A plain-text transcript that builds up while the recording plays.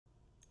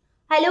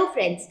Hello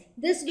friends,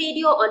 this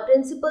video on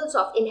Principles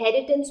of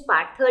Inheritance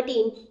Part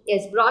 13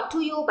 is brought to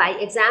you by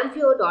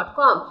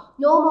examfear.com.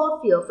 No more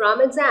fear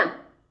from exam.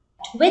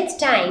 With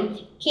time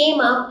came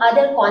up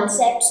other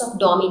concepts of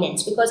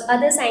dominance because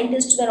other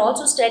scientists were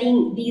also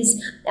studying the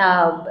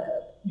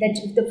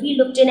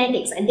field of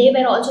genetics, and they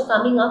were also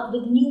coming up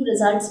with new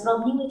results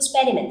from new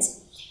experiments.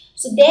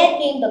 So there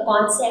came the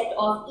concept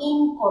of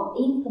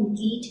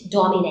incomplete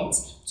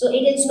dominance. So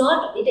it is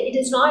not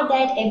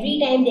that every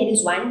time there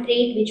is one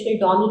trait which will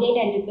dominate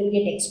and it will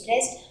get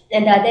expressed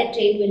and the other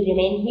trait will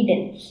remain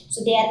hidden.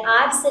 So there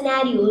are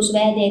scenarios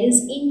where there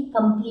is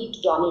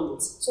incomplete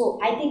dominance. So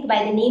I think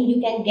by the name you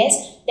can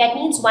guess that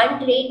means one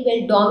trait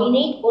will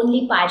dominate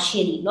only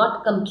partially,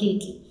 not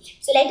completely.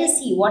 So let us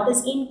see what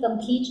is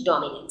incomplete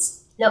dominance.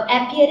 Now,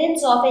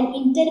 appearance of an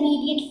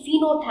intermediate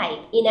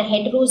phenotype in a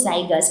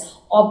heterozygous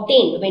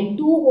obtained when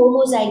two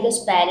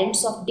homozygous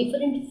parents of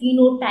different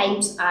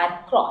phenotypes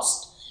are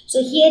crossed.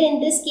 So here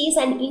in this case,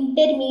 an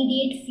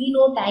intermediate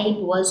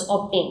phenotype was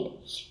obtained.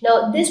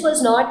 Now, this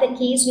was not the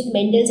case with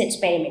Mendel's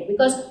experiment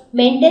because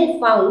Mendel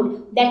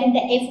found that in the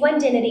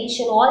F1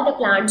 generation, all the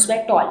plants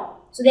were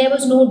tall. So there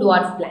was no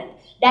dwarf plant.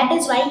 That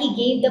is why he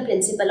gave the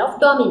principle of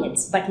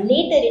dominance. But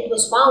later it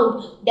was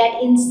found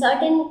that in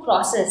certain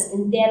crosses,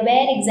 there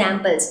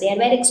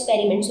were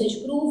experiments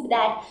which proved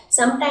that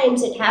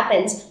sometimes it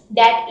happens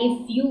that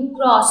if you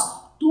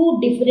cross two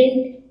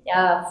different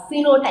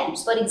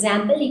phenotypes, for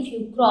example, if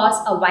you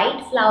cross a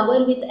white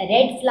flower with a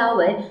red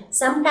flower,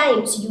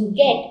 sometimes you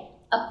get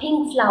a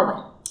pink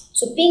flower.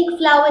 So pink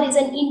flower is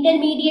an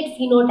intermediate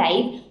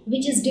phenotype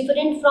which is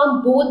different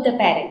from both the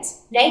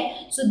parents, right?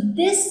 So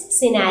this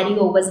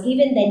scenario was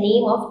given the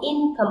name of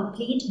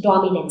incomplete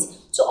dominance.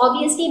 So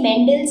obviously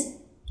Mendel's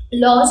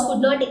laws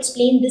could not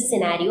explain this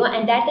scenario,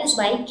 and that is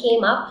why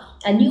came up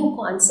a new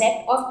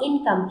concept of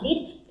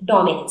incomplete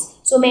dominance.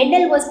 So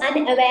Mendel was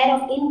unaware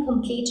of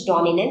incomplete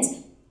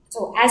dominance.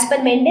 So as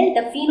per Mendel,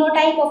 the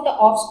phenotype of the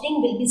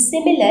offspring will be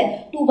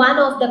similar to one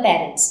of the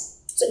parents.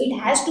 So it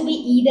has to be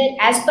either,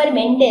 as per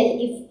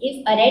Mendel,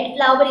 if a red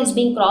flower is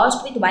being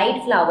crossed with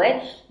white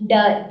flower,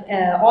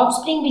 the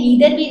offspring will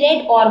either be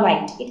red or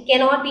white. It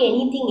cannot be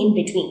anything in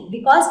between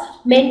because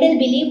Mendel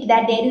believed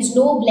that there is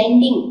no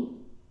blending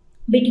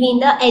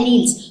between the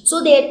alleles.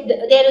 So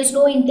there is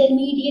no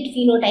intermediate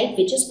phenotype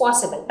which is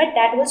possible. But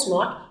that was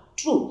not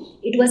true.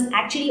 It was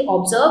actually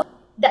observed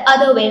the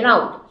other way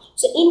around.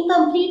 So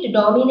incomplete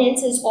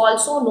dominance is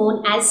also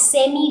known as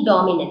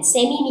semi-dominance.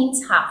 Semi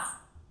means half.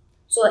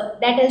 So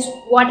that is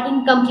what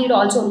incomplete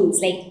also means,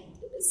 like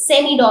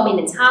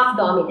semi-dominance, half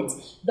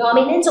dominance.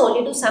 Dominance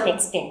only to some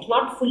extent,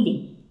 not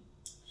fully.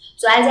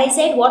 So as I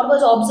said, what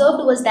was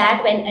observed was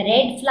that when a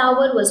red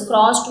flower was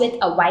crossed with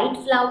a white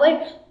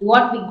flower,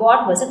 what we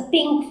got was a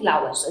pink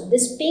flower. So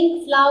this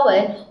pink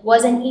flower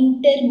was an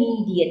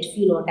intermediate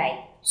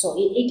phenotype. So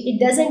it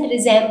doesn't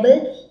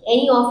resemble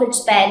any of its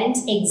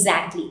parents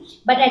exactly.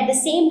 But at the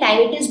same time,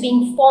 it is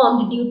being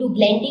formed due to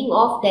blending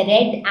of the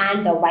red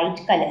and the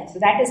white color. So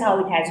that is how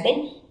it has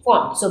been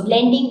formed. So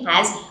blending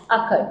has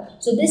occurred.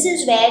 So this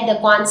is where the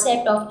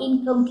concept of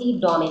incomplete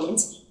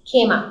dominance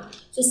came up.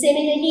 So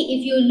similarly,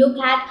 if you look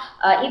at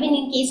even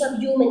in case of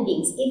human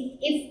beings,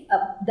 if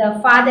the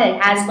father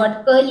has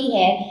got curly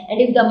hair and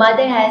if the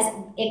mother has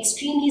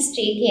extremely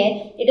straight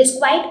hair, it is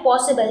quite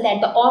possible that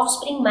the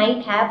offspring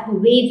might have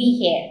wavy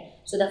hair.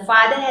 So the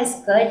father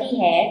has curly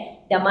hair,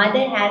 the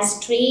mother has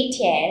straight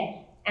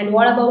hair, and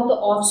what about the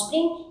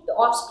offspring? The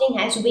offspring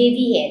has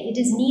wavy hair. It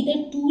is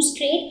neither too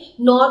straight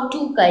nor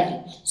too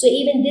curly. So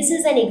even this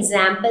is an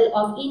example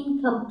of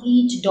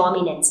incomplete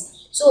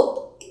dominance.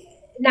 So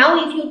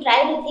now if you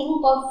try to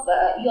think of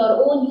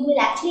your own, you will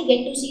actually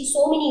get to see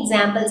so many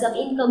examples of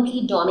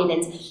incomplete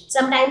dominance.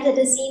 Sometimes it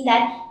is seen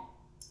that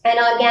an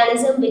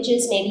organism which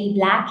is maybe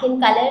black in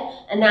color,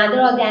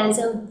 another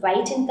organism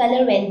white in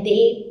color, when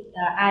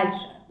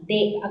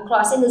a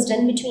crossing is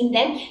done between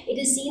them, it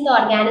is seen the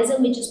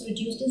organism which is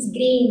produced is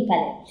grey in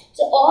color.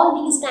 So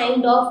all these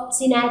kind of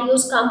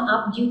scenarios come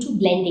up due to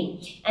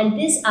blending, and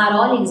these are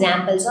all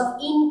examples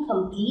of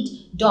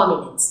incomplete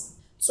dominance.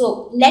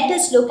 So let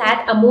us look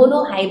at a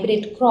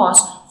monohybrid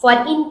cross for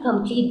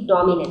incomplete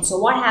dominance. So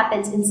what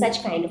happens in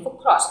such kind of a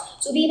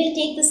cross? So we will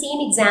take the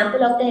same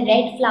example of the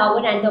red flower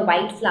and the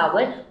white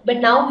flower, but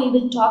now we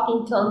will talk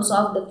in terms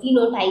of the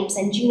phenotypes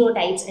and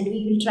genotypes, and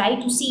we will try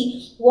to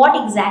see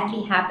what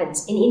exactly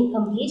happens in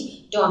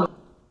incomplete dominance.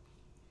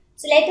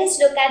 So let us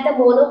look at the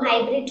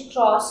monohybrid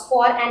cross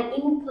for an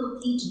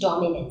incomplete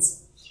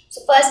dominance.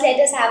 So first let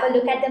us have a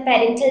look at the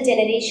parental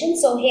generation.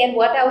 So here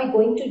what are we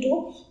going to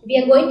do? We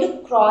are going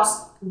to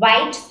cross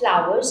white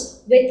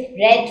flowers with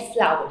red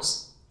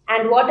flowers.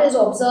 And what is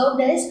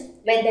observed is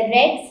when the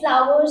red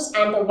flowers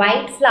and the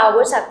white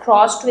flowers are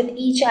crossed with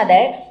each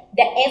other,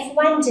 the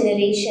F1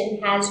 generation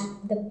has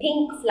the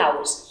pink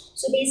flowers.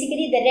 So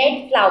basically the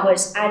red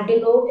flowers are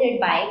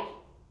denoted by,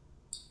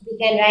 we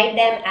can write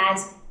them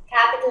as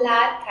capital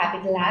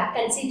R,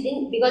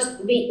 considering, because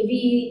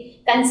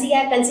we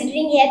are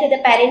considering here that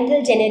the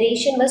parental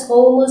generation was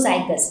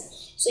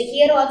homozygous. So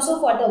here also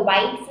for the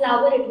white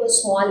flower it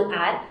was small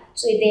r,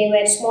 So they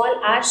were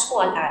small r,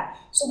 small r.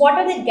 So what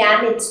are the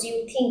gametes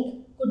you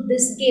think could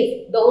this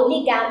give? The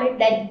only gamete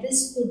that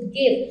this could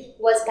give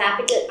was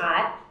capital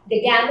R.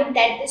 The gamete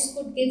that this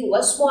could give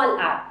was small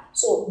r.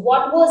 So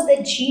what was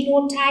the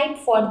genotype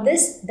for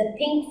this? The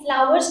pink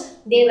flowers,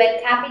 they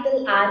were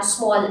capital R,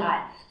 small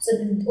r. So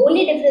the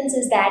only difference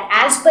is that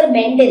as per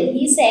Mendel,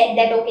 he said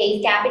that okay,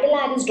 if capital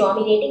R is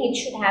dominating, it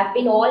should have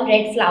been all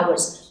red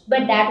flowers.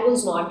 But that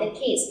was not the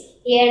case.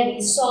 Here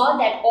we saw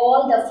that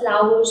all the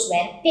flowers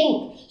were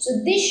pink.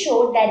 So this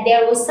showed that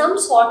there was some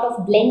sort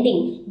of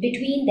blending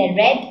between the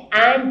red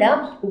and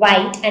the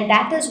white, and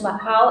that is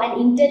how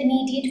an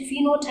intermediate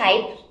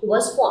phenotype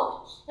was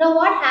formed. Now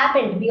what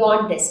happened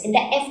beyond this in the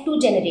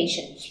F2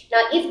 generation?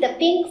 Now if the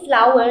pink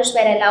flowers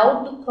were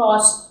allowed to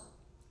cross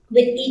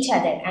with each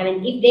other, I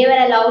mean if they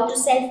were allowed to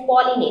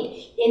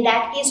self-pollinate, in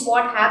that case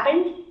what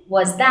happened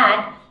was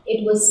that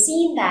it was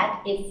seen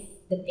that if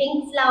the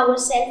pink flower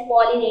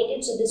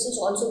self-pollinated, so this is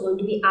also going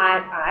to be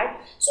RR.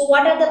 So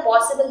what are the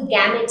possible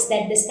gametes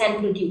that this can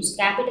produce?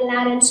 Capital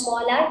R and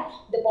small r.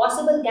 The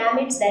possible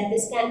gametes that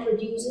this can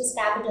produce is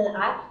capital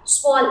R,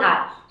 small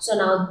r. So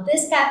now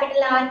this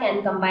capital R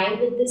can combine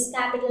with this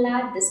capital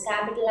R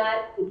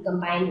could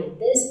combine with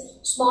this,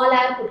 small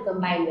r could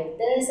combine with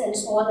this, and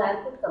small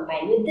r could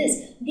combine with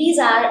this. These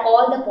are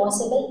all the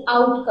possible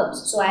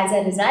outcomes. So as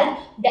a result,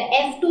 the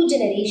F2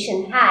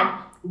 generation had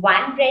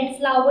one red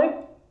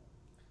flower,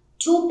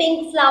 two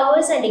pink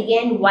flowers, and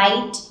again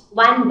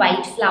one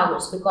white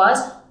flowers, because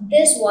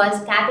this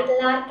was capital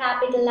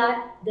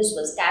R, this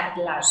was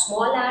capital R,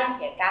 small r,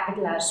 here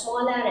capital R,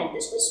 small r, and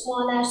this was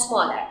small r,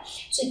 small r.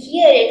 So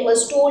here it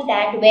was told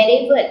that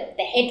wherever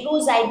the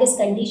heterozygous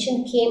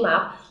condition came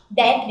up,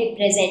 that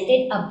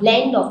represented a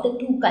blend of the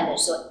two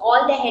colors. So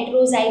all the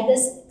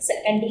heterozygous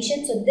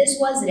conditions, so this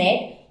was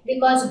red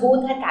because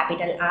both are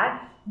capital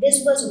R.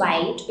 This was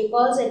white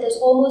because it is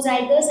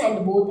homozygous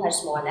and both are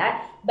smaller,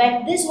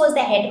 but this was the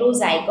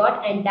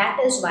heterozygote, and that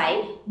is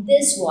why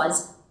this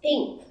was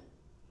pink.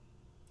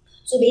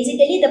 So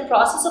basically the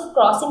process of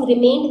crossing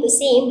remained the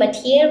same, but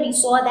here we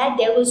saw that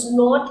there was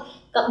no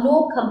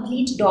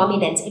complete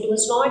dominance. It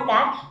was not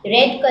that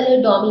red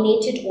color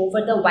dominated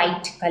over the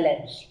white color.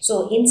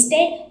 So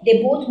instead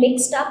they both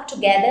mixed up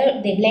together,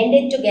 they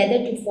blended together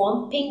to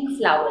form pink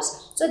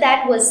flowers. So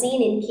that was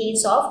seen in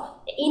case of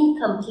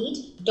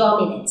incomplete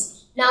dominance.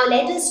 Now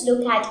let us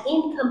look at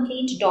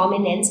incomplete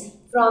dominance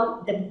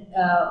from the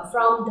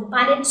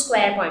Punnett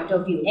square point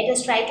of view. Let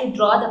us try to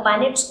draw the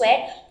Punnett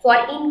square for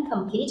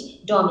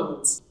incomplete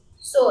dominance.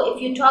 So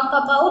if you talk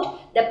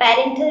about the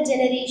parental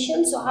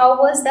generation, so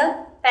how was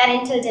the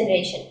parental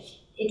generation?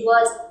 It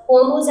was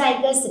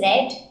homozygous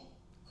red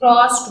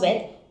crossed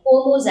with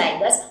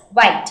homozygous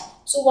white.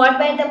 So what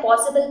were the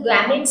possible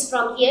gametes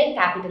from here?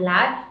 Capital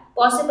R.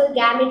 Possible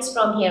gametes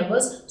from here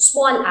was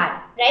small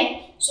r,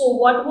 right? So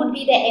what would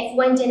be the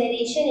F1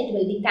 generation? It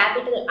will be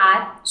capital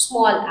R,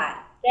 small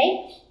r,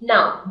 right?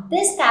 Now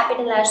this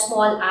capital R,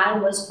 small r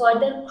was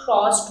further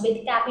crossed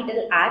with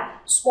capital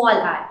R, small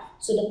r.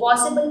 So the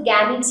possible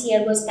gametes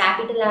here was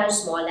capital R,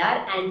 small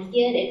r, and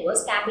here it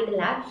was capital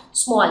R,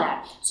 small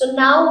r. So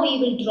now we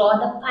will draw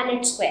the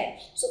Punnett square.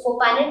 So for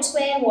Punnett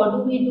square,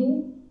 what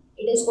do?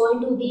 It is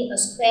going to be a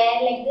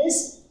square like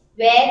this,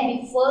 where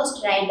we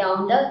first write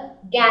down the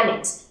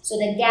gametes. So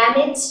the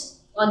gametes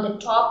on the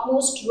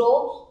topmost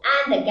row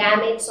and the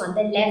gametes on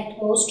the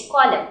leftmost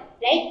column,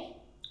 right?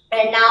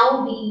 And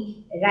now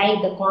we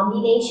write the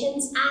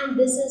combinations, and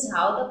this is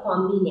how the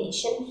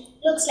combination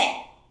looks like,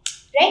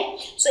 right?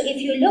 So if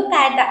you look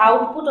at the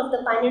output of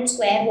the Punnett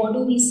square, what do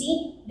we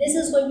see? This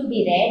is going to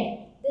be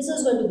red, this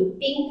is going to be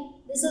pink,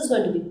 this is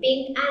going to be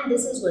pink, and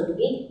this is going to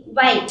be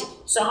white.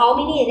 So how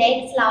many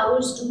red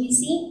flowers do we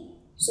see?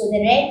 So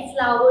the red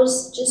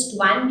flowers, just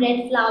one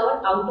red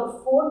flower out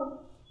of 4.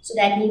 So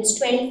that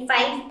means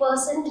 25%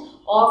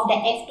 of the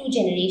F2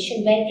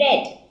 generation were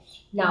red.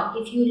 Now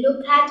if you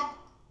look at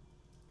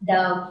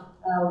the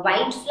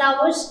white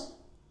flowers,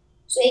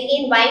 so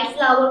again white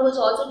flower was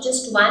also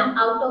just 1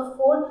 out of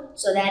 4.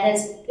 So that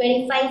is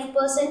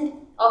 25%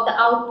 of the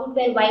output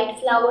were white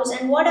flowers.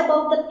 And what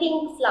about the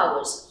pink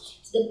flowers?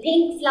 So the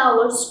pink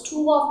flowers,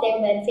 2 of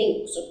them were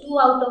pink. So 2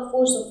 out of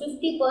 4, so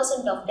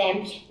 50% of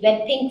them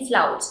were pink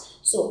flowers.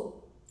 So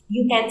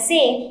you can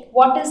say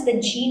what is the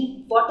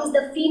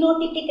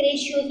phenotypic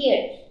ratio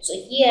here? So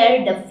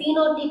here the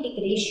phenotypic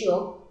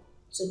ratio,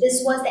 so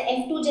this was the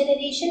F2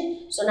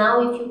 generation. So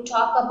now if you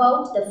talk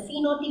about the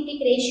phenotypic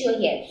ratio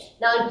here,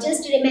 now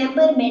just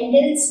remember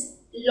Mendel's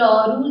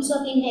rules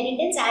of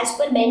inheritance. As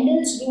per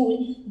Mendel's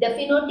rule, the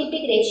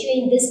phenotypic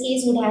ratio in this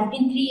case would have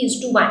been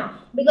 3:1,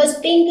 because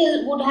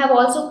pink would have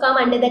also come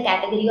under the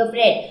category of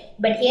red.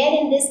 But here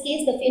in this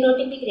case, the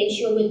phenotypic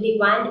ratio will be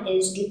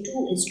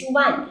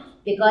 1:2:1,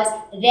 because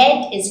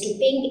red is to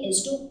pink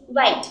is to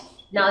white.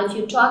 Now if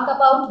you talk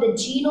about the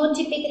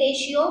genotypic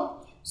ratio,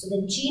 So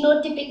the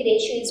genotypic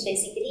ratio is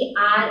basically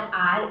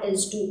R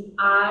is to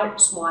R,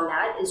 small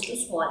r is to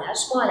small r,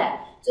 smaller.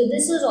 So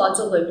this is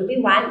also going to be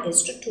 1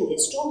 is to 2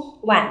 is to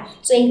 1.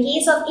 So in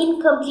case of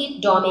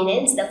incomplete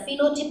dominance, the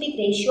phenotypic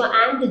ratio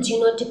and the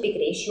genotypic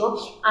ratio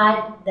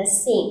are the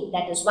same.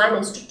 That is 1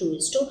 is to 2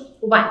 is to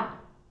 1.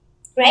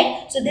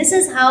 Right? So this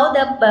is how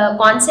the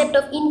concept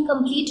of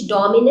incomplete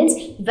dominance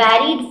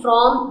varied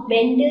from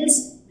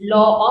Mendel's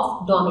law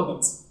of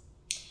dominance.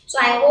 So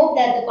I hope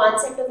that the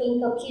concept of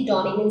incomplete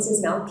dominance is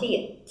now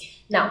clear.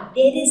 Now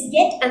there is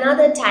yet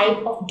another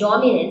type of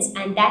dominance,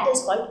 and that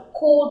is called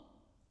co.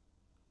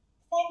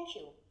 Thank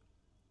you.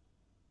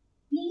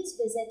 Please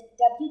visit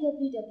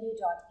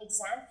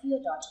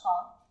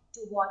www.examfear.com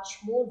to watch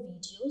more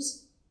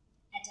videos,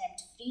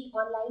 attempt free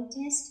online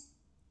test,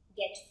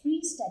 get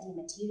free study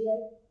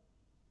material,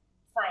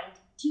 find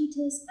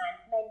tutors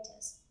and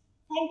mentors.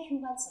 Thank you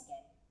once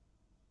again.